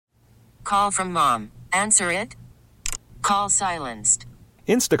Call from mom. Answer it. Call silenced.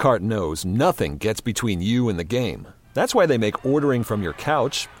 Instacart knows nothing gets between you and the game. That's why they make ordering from your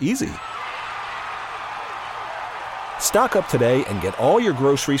couch easy. Stock up today and get all your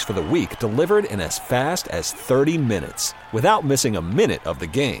groceries for the week delivered in as fast as 30 minutes without missing a minute of the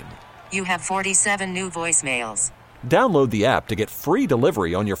game. You have 47 new voicemails. Download the app to get free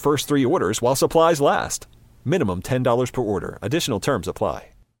delivery on your first 3 orders while supplies last. Minimum $10 per order. Additional terms apply.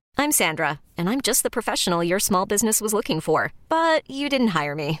 I'm Sandra, and I'm just the professional your small business was looking for. But you didn't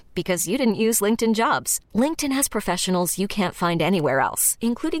hire me because you didn't use LinkedIn Jobs. LinkedIn has professionals you can't find anywhere else,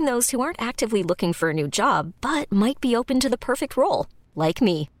 including those who aren't actively looking for a new job, but might be open to the perfect role, like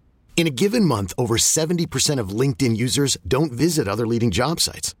me. In a given month, over 70% of LinkedIn users don't visit other leading job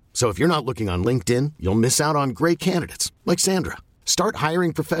sites. So if you're not looking on LinkedIn, you'll miss out on great candidates like Sandra. Start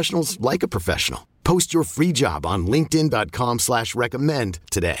hiring professionals like a professional. Post your free job on linkedin.com/recommend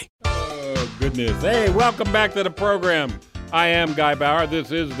today. Oh, goodness. Hey, welcome back to the program. I am Guy Bauer.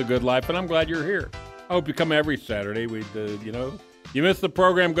 This is The Good Life, and I'm glad you're here. I hope you come every Saturday. You missed the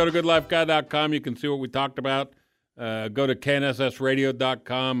program, go to goodlifeguy.com. You can see what we talked about. Go to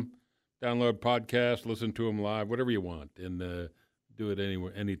knssradio.com, download podcasts, listen to them live, whatever you want, and do it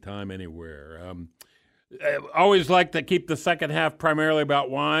anywhere, anytime, anywhere. I always like to keep the second half primarily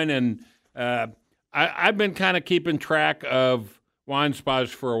about wine, and I've been kind of keeping track of Wine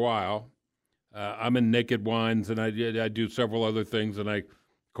Spies for a while. I'm in Naked Wines, and I do several other things, and of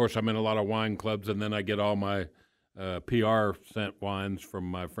course, I'm in a lot of wine clubs, and then I get all my PR sent wines from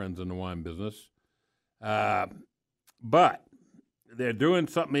my friends in the wine business. But they're doing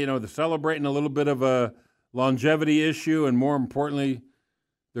something, they're celebrating a little bit of a longevity issue, and more importantly,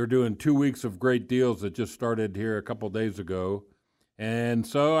 they're doing 2 weeks of great deals that just started here a couple days ago. And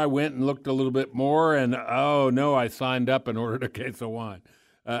so I went and looked a little bit more, and I signed up and ordered a case of wine.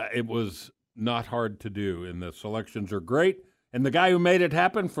 It was not hard to do, and the selections are great. And the guy who made it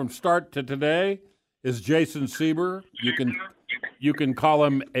happen from start to today is Jason Seeber. You can call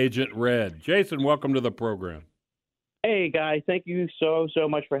him Agent Red. Jason, welcome to the program. Hey, Guy. Thank you so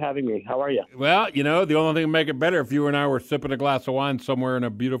much for having me. How are you? Well, the only thing to make it better if you and I were sipping a glass of wine somewhere in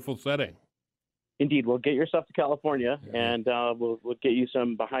a beautiful setting. Indeed. Well, get yourself to California, and we'll get you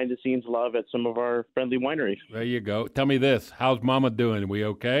some behind-the-scenes love at some of our friendly wineries. There you go. Tell me this. How's Mama doing? Are we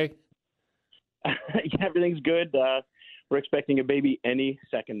okay? Yeah, everything's good. We're expecting a baby any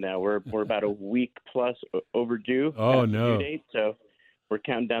second now. We're about a week plus overdue. Oh, no. Due date, so we're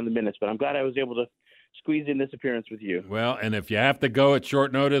counting down the minutes. But I'm glad I was able to squeeze in this appearance with you. Well, and if you have to go at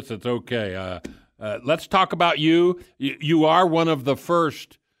short notice, it's okay. Let's talk about you. You are one of the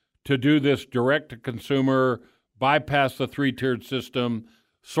first to do this direct-to-consumer, bypass the three-tiered system,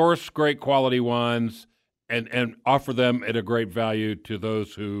 source great quality wines, and offer them at a great value to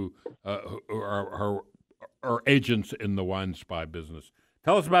those who are agents in the Wine Spy business.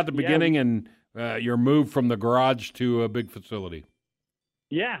 Tell us about the beginning and your move from the garage to a big facility.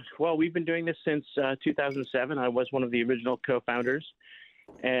 Yeah, well, we've been doing this since 2007. I was one of the original co-founders.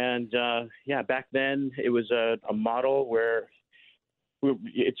 And, back then it was a model where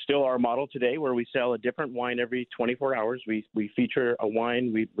it's still our model today, where we sell a different wine every 24 hours. We feature a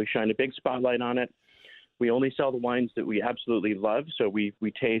wine. We shine a big spotlight on it. We only sell the wines that we absolutely love. So we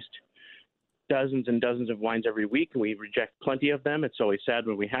taste dozens and dozens of wines every week, and we reject plenty of them. It's always sad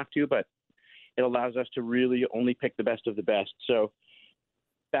when we have to, but it allows us to really only pick the best of the best. So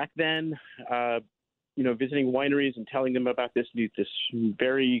back then, visiting wineries and telling them about this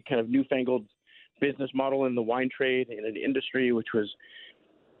very kind of newfangled business model in the wine trade, in an industry which was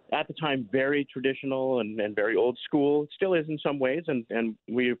at the time very traditional and very old school. It still is in some ways, and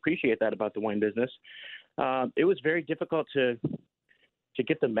we appreciate that about the wine business. It was very difficult to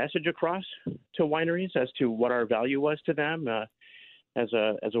get the message across to wineries as to what our value was to them, as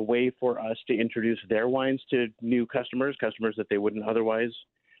a way for us to introduce their wines to new customers that they wouldn't otherwise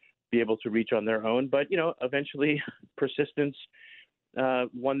be able to reach on their own. But, eventually persistence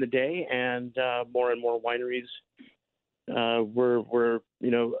won the day, and more and more wineries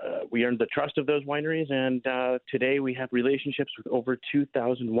we earned the trust of those wineries. And today we have relationships with over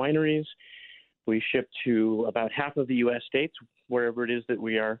 2,000 wineries. We ship to about half of the U.S. states, wherever it is that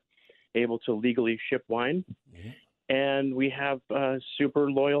we are able to legally ship wine. Mm-hmm. And we have a super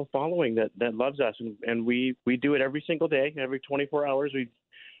loyal following that loves us. And we do it every single day, every 24 hours. We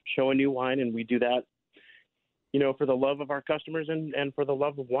show a new wine, and we do that, for the love of our customers and for the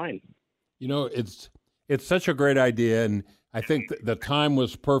love of wine. It's such a great idea, and I think the time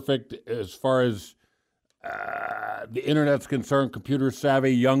was perfect as far as the internet's concerned, computer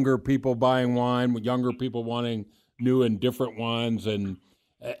savvy, younger people buying wine, younger people wanting new and different wines, and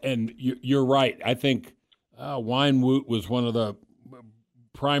And you're right. I think Wine Woot was one of the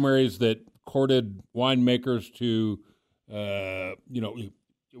primaries that courted winemakers to,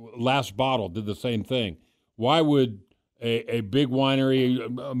 Last Bottle did the same thing. Why would a big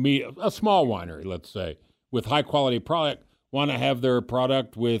winery, a small winery, let's say, with high-quality product, want to have their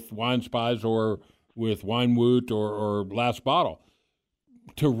product with Wine Spies or with Wine Woot or Last Bottle?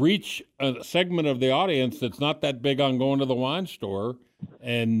 To reach a segment of the audience that's not that big on going to the wine store,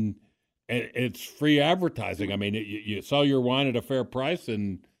 and it's free advertising. I mean, you sell your wine at a fair price,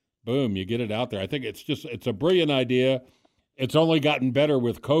 and boom, you get it out there. I think it's a brilliant idea. It's only gotten better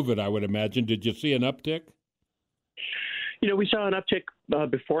with COVID, I would imagine. Did you see an uptick? We saw an uptick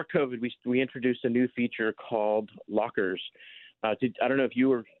before COVID. We introduced a new feature called lockers. I don't know if you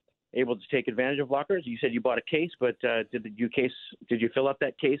were able to take advantage of lockers. You said you bought a case, but did you fill up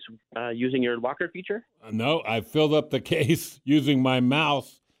that case using your locker feature? No, I filled up the case using my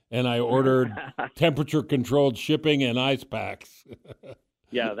mouse, and I ordered temperature-controlled shipping and ice packs.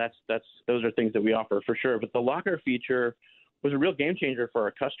 Yeah, those are things that we offer for sure. But the locker feature was a real game changer for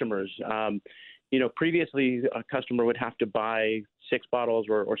our customers. Previously a customer would have to buy 6 bottles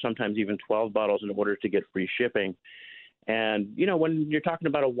or sometimes even 12 bottles in order to get free shipping. And, when you're talking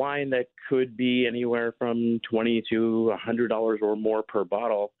about a wine that could be anywhere from $20 to $100 or more per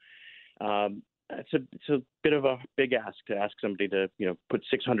bottle, it's a bit of a big ask to ask somebody to, put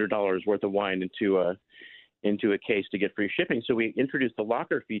 $600 worth of wine into a case to get free shipping. So we introduced the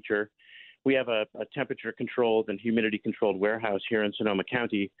locker feature. We have a temperature-controlled and humidity-controlled warehouse here in Sonoma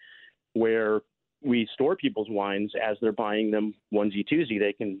County where we store people's wines as they're buying them onesie-twosie.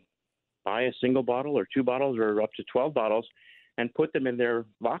 They can buy a single bottle or 2 bottles or up to 12 bottles and put them in their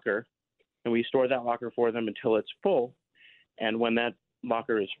locker, and we store that locker for them until it's full. And when that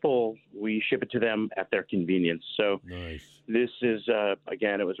locker is full, we ship it to them at their convenience. So nice. This is,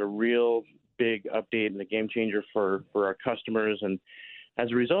 again, it was a real big update and a game changer for our customers. And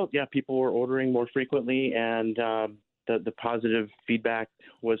as a result, people were ordering more frequently, and the positive feedback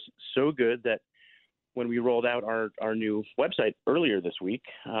was so good that when we rolled out our new website earlier this week,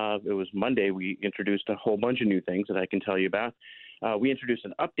 it was Monday, we introduced a whole bunch of new things that I can tell you about. We introduced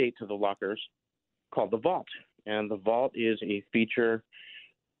an update to the lockers called the Vault. And the Vault is a feature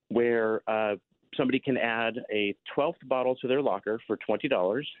where somebody can add a 12th bottle to their locker for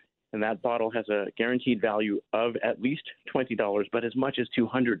 $20. And that bottle has a guaranteed value of at least $20, but as much as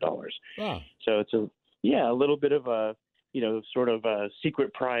 $200. Wow. So it's a little bit of a, sort of a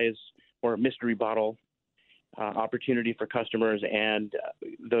secret prize or a mystery bottle opportunity for customers. And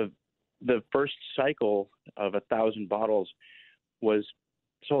the first cycle of 1,000 bottles was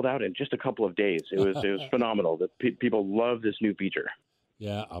sold out in just a couple of days. It was phenomenal. People love this new feature.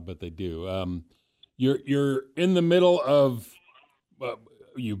 Yeah, I'll bet they do. You're in the middle of.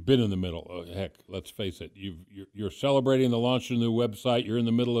 You've been in the middle. Heck, let's face it. You're celebrating the launch of the new website. You're in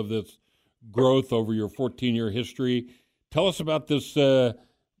the middle of this growth over your 14-year history. Tell us about this.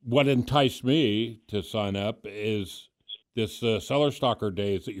 What enticed me to sign up is this Cellar Stalker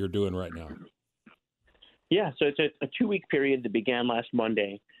Days that you're doing right now. Yeah, so it's a 2-week period that began last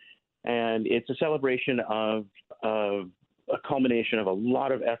Monday, and it's a celebration of a culmination of a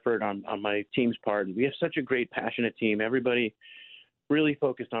lot of effort on my team's part. And we have such a great, passionate team. Everybody really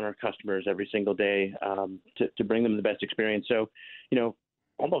focused on our customers every single day to bring them the best experience. So,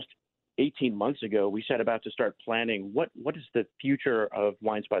 almost 18 months ago, we set about to start planning what is the future of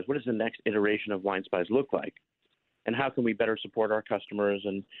Wine Spies? What does the next iteration of Wine Spies look like? And how can we better support our customers?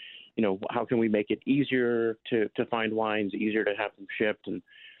 And, how can we make it easier to find wines, easier to have them shipped? And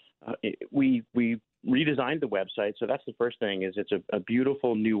we redesigned the website. So that's the first thing is it's a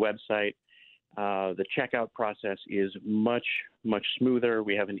beautiful new website. The checkout process is much, much smoother.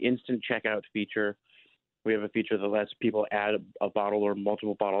 We have an instant checkout feature. We have a feature that lets people add a bottle or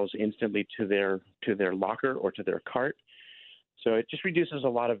multiple bottles instantly to their locker or to their cart. So it just reduces a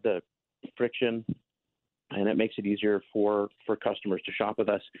lot of the friction, and it makes it easier for customers to shop with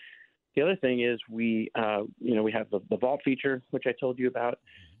us. The other thing is we have the Vault feature, which I told you about.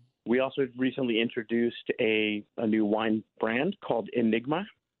 We also recently introduced a new wine brand called Enigma,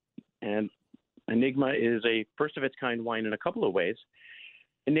 and Enigma is a first-of-its-kind wine in a couple of ways.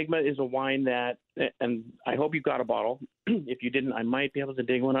 Enigma is a wine that, and I hope you got a bottle. If you didn't, I might be able to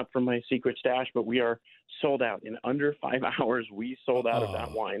dig one up from my secret stash, but we are sold out. In under 5 hours, we sold out of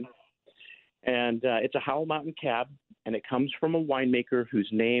that wine. And it's a Howell Mountain Cab, and it comes from a winemaker whose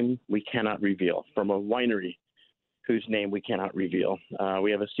name we cannot reveal, from a winery whose name we cannot reveal.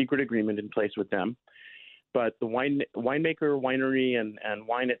 We have a secret agreement in place with them. But the winemaker, winery, and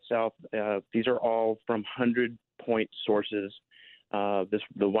wine itself, these are all from 100-point sources The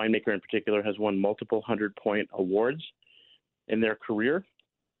winemaker in particular has won multiple 100-point awards in their career.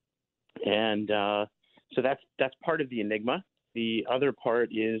 And so that's part of the enigma. The other part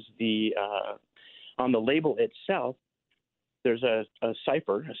is on the label itself, there's a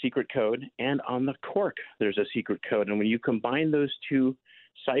cipher, a secret code, and on the cork, there's a secret code. And when you combine those two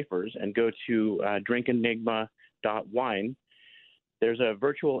ciphers and go to drinkenigma.wine, there's a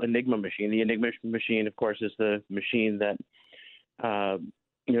virtual Enigma machine. The Enigma machine, of course, is the machine that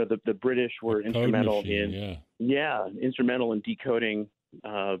the British were instrumental instrumental in decoding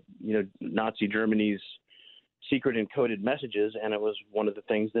Nazi Germany's secret encoded messages, and it was one of the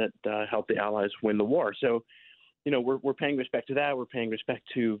things that helped the Allies win the war. So, we're paying respect to that. We're paying respect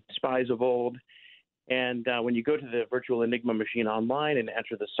to spies of old. And when you go to the virtual Enigma machine online and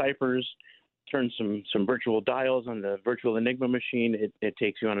enter the ciphers, turn some virtual dials on the virtual Enigma machine, it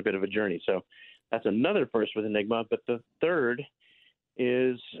takes you on a bit of a journey. So that's another first with Enigma. But the third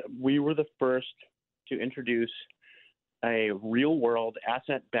is we were the first to introduce a real-world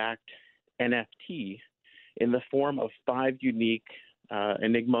asset-backed NFT in the form of 5 unique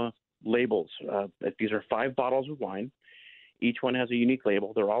Enigma labels. These are 5 bottles of wine. Each one has a unique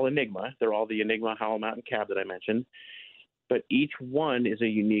label. They're all Enigma. They're all the Enigma Howell Mountain Cab that I mentioned. But each one is a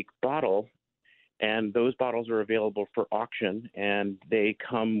unique bottle, and those bottles are available for auction, and they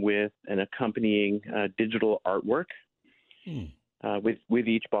come with an accompanying digital artwork with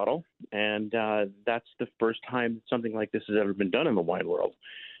each bottle. And that's the first time something like this has ever been done in the wine world.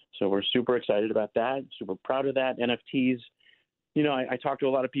 So we're super excited about that, super proud of that. NFTs, I talk to a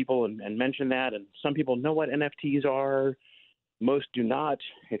lot of people and mention that, and some people know what NFTs are. Most do not.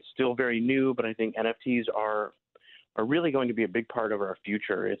 It's still very new, but I think NFTs are really going to be a big part of our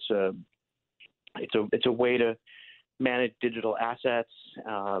future. It's a way to manage digital assets.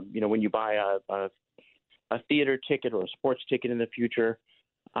 When you buy a theater ticket or a sports ticket in the future,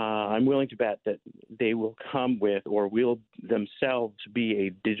 I'm willing to bet that they will come with or will themselves be a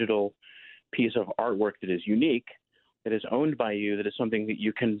digital piece of artwork that is unique, that is owned by you, that is something that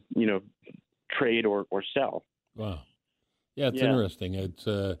you can, trade or sell. Wow. Yeah, it's interesting. It's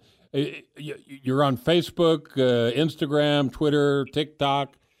you're on Facebook, Instagram, Twitter,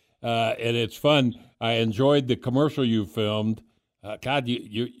 TikTok, and it's fun. I enjoyed the commercial you filmed. God,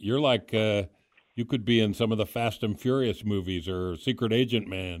 you're like you could be in some of the Fast and Furious movies or Secret Agent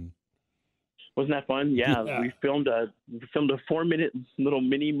Man. Wasn't that fun? Yeah. We filmed a 4-minute little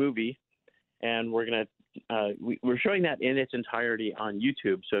mini movie, and we're showing that in its entirety on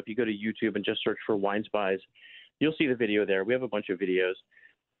YouTube. So if you go to YouTube and just search for Wine Spies, you'll see the video there. We have a bunch of videos.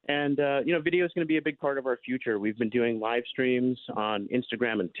 And, video is going to be a big part of our future. We've been doing live streams on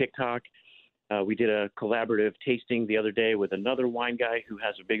Instagram and TikTok. We did a collaborative tasting the other day with another wine guy who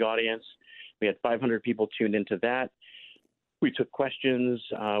has a big audience. We had 500 people tuned into that. We took questions.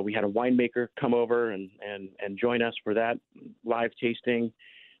 We had a winemaker come over and join us for that live tasting.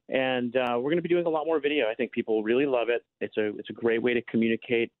 And we're going to be doing a lot more video. I think people really love it. It's a great way to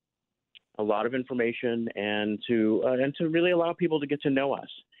communicate a lot of information and to really allow people to get to know us.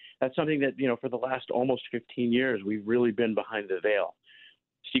 That's something that, for the last almost 15 years, we've really been behind the veil,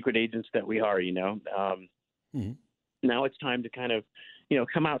 secret agents that we are, Now it's time to kind of,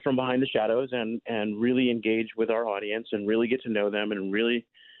 come out from behind the shadows and really engage with our audience and really get to know them and really,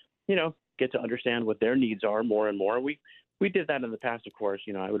 get to understand what their needs are more and more. We did that in the past, of course.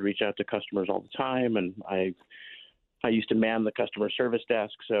 I would reach out to customers all the time, and I used to man the customer service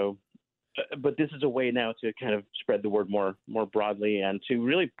desk. So, but this is a way now to kind of spread the word more broadly and to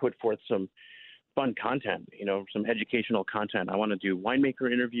really put forth some fun content, some educational content. I want to do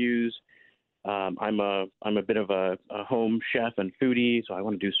winemaker interviews. I'm a bit of a home chef and foodie, so I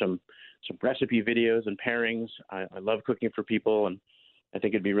want to do some recipe videos and pairings. I love cooking for people, and I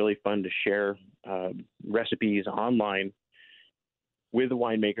think it'd be really fun to share recipes online with a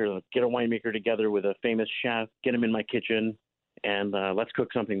winemaker. Get a winemaker together with a famous chef, get them in my kitchen, and let's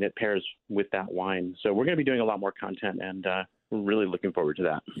cook something that pairs with that wine. So we're going to be doing a lot more content, and we're really looking forward to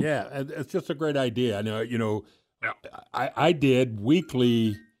that. Yeah, it's just a great idea. I know, I did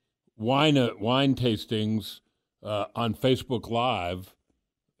weekly wine tastings on Facebook Live,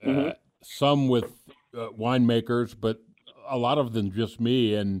 some with winemakers, but a lot of them just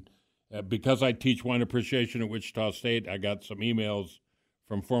me. And because I teach wine appreciation at Wichita State, I got some emails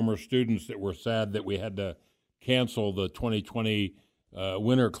from former students that were sad that we had to cancel the 2020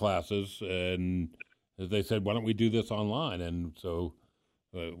 winter classes, and they said, why don't we do this online? And so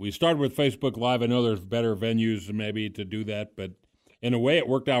we started with Facebook Live. I know there's better venues maybe to do that, but in a way it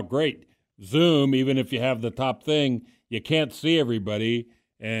worked out great. Zoom, even if you have the top thing, you can't see everybody.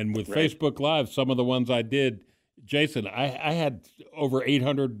 And with Facebook Live, some of the ones I did, Jason, I had over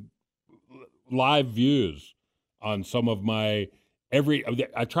 800 live views on some of my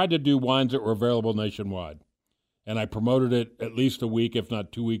I tried to do wines that were available nationwide, and I promoted it at least a week, if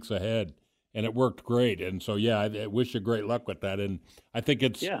not 2 weeks ahead, and it worked great. And so, yeah, I wish you great luck with that. And I think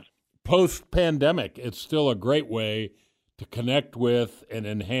it's post-pandemic, it's still a great way to connect with and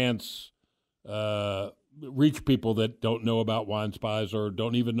enhance, reach people that don't know about Wine Spies or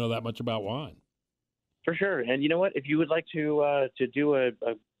don't even know that much about wine. For sure. And you know what? If you would like to do a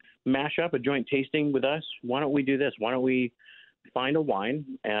mashup, a joint tasting with us, why don't we do this? Why don't we find a wine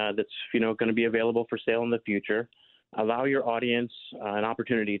that's going to be available for sale in the future? Allow your audience an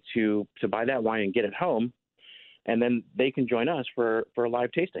opportunity to buy that wine and get it home, and then they can join us for a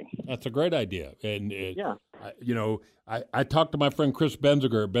live tasting. That's a great idea. And I talked to my friend Chris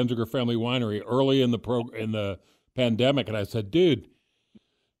Benziger at Benziger Family Winery early in the pandemic, and I said, dude,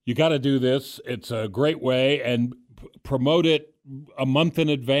 you got to do this. It's a great way, and promote it a month in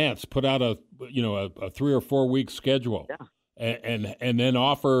advance. Put out a 3 or 4 week schedule, and then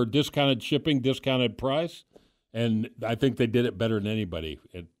offer discounted shipping, discounted price. And I think they did it better than anybody.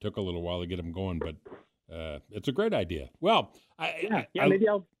 It took a little while to get them going, but it's a great idea. Well, maybe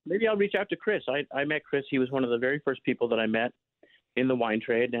I'll reach out to Chris. I met Chris. He was one of the very first people that I met in the wine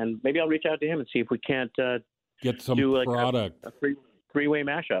trade, and maybe I'll reach out to him and see if we can't get some product. A three-way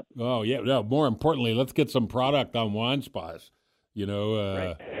mashup. Oh, yeah. No, more importantly, let's get some product on Wine Spies.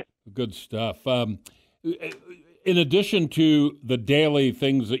 Good stuff. In addition to the daily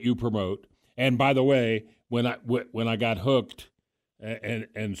things that you promote, and by the way, when I got hooked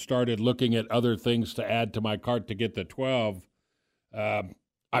and started looking at other things to add to my cart to get to 12, I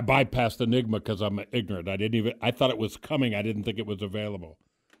bypassed Enigma because I'm ignorant. I thought it was coming. I didn't think it was available.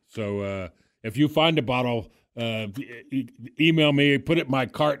 So if you find a bottle, email me, put it in my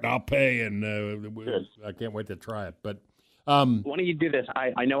cart, and I'll pay. And I can't wait to try it. But why don't you do this?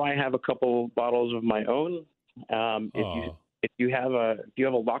 I know I have a couple bottles of my own. If you have a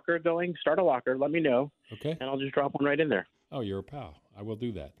locker going, start a locker. Let me know. Okay. And I'll just drop one right in there. Oh, you're a pal. I will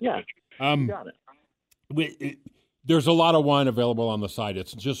do that. Yeah. You got it. There's a lot of wine available on the site.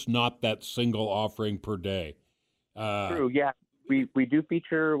 It's just not that single offering per day. True. Yeah. We do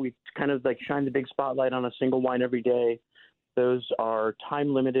feature. We kind of like shine the big spotlight on a single wine every day. Those are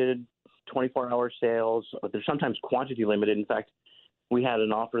time limited, 24-hour sales. But they're sometimes quantity limited. In fact, we had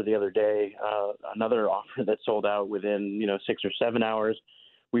an offer the other day, another offer that sold out within 6 or 7 hours.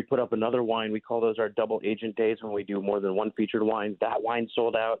 We put up another wine. We call those our double agent days when we do more than one featured wine. That wine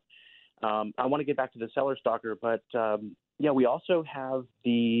sold out. I want to get back to the cellar stalker, but we also have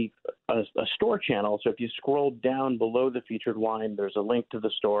a store channel. So if you scroll down below the featured wine, there's a link to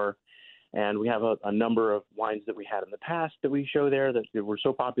the store, and we have a number of wines that we had in the past that we show there that were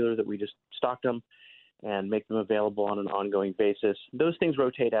so popular that we just stocked them and make them available on an ongoing basis. Those things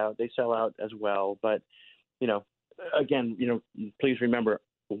rotate out. They sell out as well. But, again, please remember,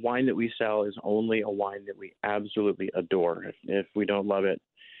 the wine that we sell is only a wine that we absolutely adore. If we don't love it,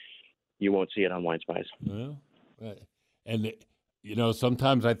 you won't see it on Wine Spies. Well, and,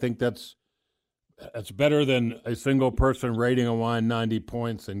 sometimes I think that's better than a single person rating a wine 90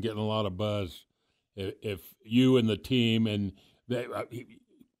 points and getting a lot of buzz. If you and the team and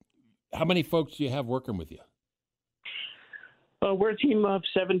how many folks do you have working with you? We're a team of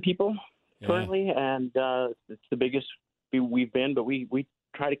 7 people currently, and it's the biggest we've been. But we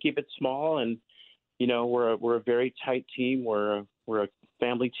try to keep it small, and we're a very tight team. We're a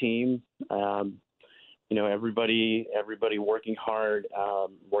family team. Everybody working hard,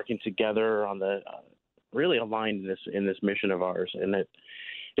 working together on the really aligned in this mission of ours, and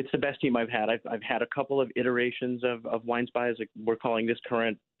it's the best team I've had. I've had a couple of iterations of Wine Spies. We're calling this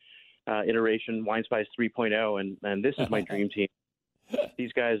current iteration Wine Spies 3.0, and this is my dream team.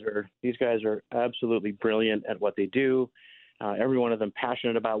 These guys are absolutely brilliant at what they do. Every one of them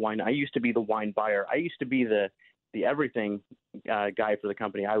passionate about wine. I used to be the wine buyer. I used to be the everything guy for the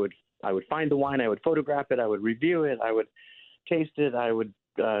company. I would find the wine, I would photograph it, I would review it, I would taste it, I would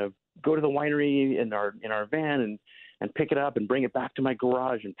go to the winery in our van and pick it up and bring it back to my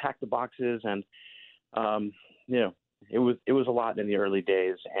garage and pack the boxes, and it was a lot in the early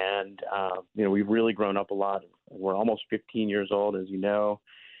days, and we've really grown up a lot. We're almost 15 years old, as you know,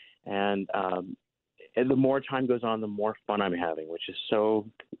 and the more time goes on, the more fun I'm having, which is so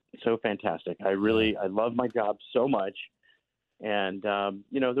fantastic. I love my job so much. And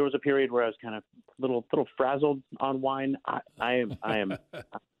there was a period where I was kind of little frazzled on wine. I am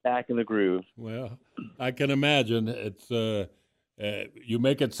back in the groove. Well, I can imagine. It's you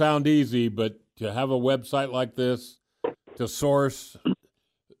make it sound easy, but to have a website like this, to source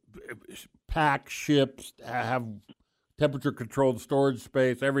pack, ship, have temperature-controlled storage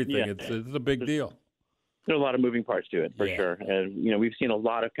space, everything. Yeah. It's a big deal. There's a lot of moving parts to it, for sure. And, we've seen a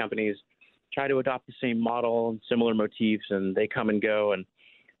lot of companies try to adopt the same model and similar motifs, and they come and go. And,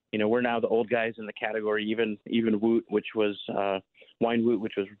 we're now the old guys in the category. Even Woot, which was Wine Woot,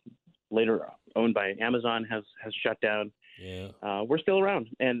 which was later owned by Amazon, has shut down. Yeah. We're still around.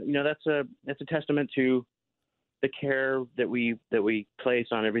 And, that's a testament to the care that we place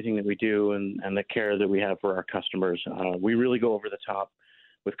on everything that we do and the care that we have for our customers. We really go over the top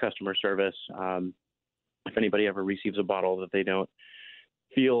with customer service. If anybody ever receives a bottle that they don't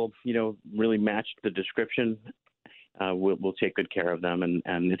feel, really matched the description, we'll take good care of them.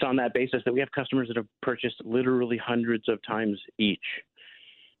 And it's on that basis that we have customers that have purchased literally hundreds of times each.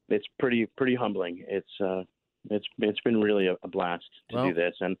 It's pretty humbling. It's been really a blast to do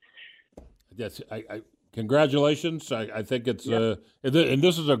this. And yes, I congratulations. I think it's and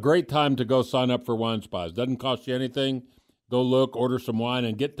this is a great time to go sign up for Wine Spies. Doesn't cost you anything. Go look, order some wine,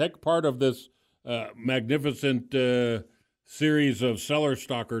 and take part of this magnificent series of cellar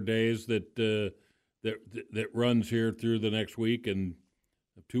stalker days that runs here through the next week, and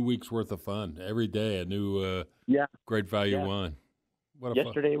 2 weeks worth of fun every day. A new great value wine.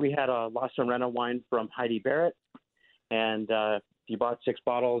 Yesterday we had a La Serena wine from Heidi Barrett, and if you bought 6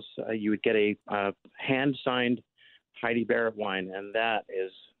 bottles, you would get a hand-signed Heidi Barrett wine, and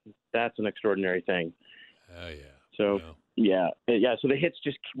that's an extraordinary thing. Oh, yeah. So, so the hits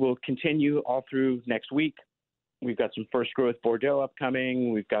just will continue all through next week. We've got some first growth Bordeaux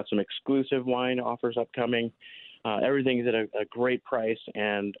upcoming. We've got some exclusive wine offers upcoming. Everything is at a great price,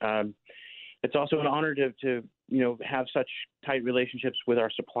 and it's also an honor to have such tight relationships with our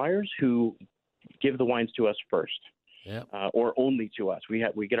suppliers who give the wines to us first. Yeah. Or only to us.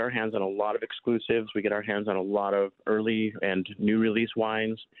 We get our hands on a lot of exclusives. We get our hands on a lot of early and new release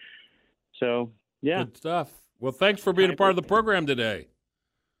wines. So, yeah. Good stuff. Well, thanks for being a part of the program today.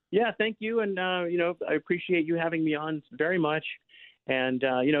 Yeah, thank you. And, I appreciate you having me on very much. And,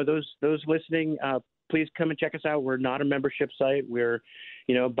 those listening, please come and check us out. We're not a membership site. We're,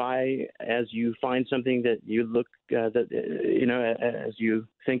 buy as you find something that you look, as you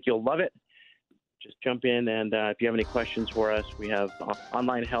think you'll love it. Just jump in, and if you have any questions for us, we have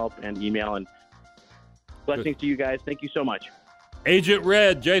online help and email. And blessings to you guys. Thank you so much. Agent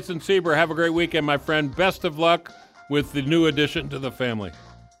Red, Jason Seeber, have a great weekend, my friend. Best of luck with the new addition to the family.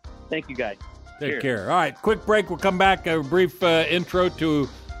 Thank you, guys. Take care. All right, quick break. We'll come back, a brief intro to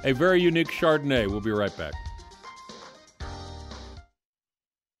a very unique Chardonnay. We'll be right back.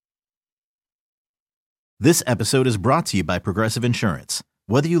 This episode is brought to you by Progressive Insurance.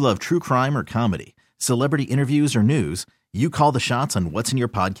 Whether you love true crime or comedy, celebrity interviews or news, you call the shots on what's in your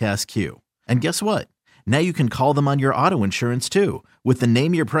podcast queue. And guess what? Now you can call them on your auto insurance too with the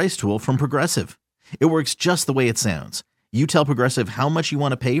Name Your Price tool from Progressive. It works just the way it sounds. You tell Progressive how much you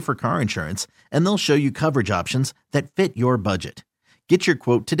want to pay for car insurance, and they'll show you coverage options that fit your budget. Get your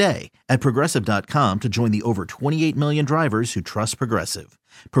quote today at Progressive.com to join the over 28 million drivers who trust Progressive.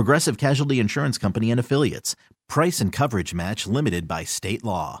 Progressive Casualty Insurance Company and Affiliates. Price and coverage match limited by state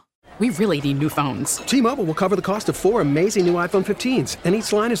law. We really need new phones. T-Mobile will cover the cost of 4 amazing new iPhone 15s, and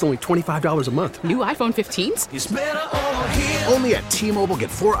each line is only $25 a month. New iPhone 15s? It's better over here. Only at T-Mobile, get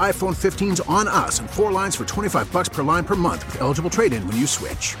 4 iPhone 15s on us and 4 lines for $25 per line per month with eligible trade-in when you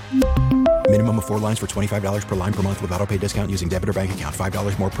switch. Minimum of 4 lines for $25 per line per month with autopay discount using debit or bank account.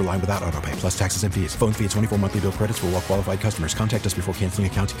 $5 more per line without autopay, plus taxes and fees. Phone fee at 24 monthly bill credits for well-qualified customers. Contact us before canceling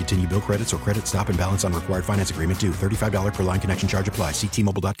account to continue bill credits or credit stop and balance on required finance agreement due. $35 per line connection charge applies. See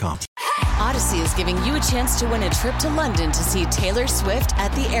T-Mobile.com. Odyssey is giving you a chance to win a trip to London to see Taylor Swift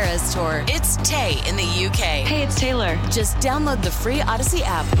at the Eras Tour. It's Tay in the UK. Hey, it's Taylor. Just download the free Odyssey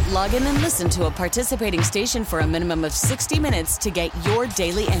app, log in and listen to a participating station for a minimum of 60 minutes to get your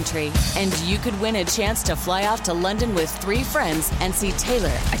daily entry. And you could win a chance to fly off to London with 3 friends and see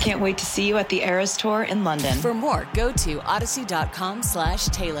Taylor. I can't wait to see you at the Eras Tour in London. For more, go to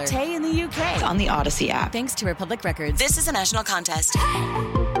odyssey.com/Taylor. Tay in the UK. It's on the Odyssey app. Thanks to Republic Records. This is a national contest.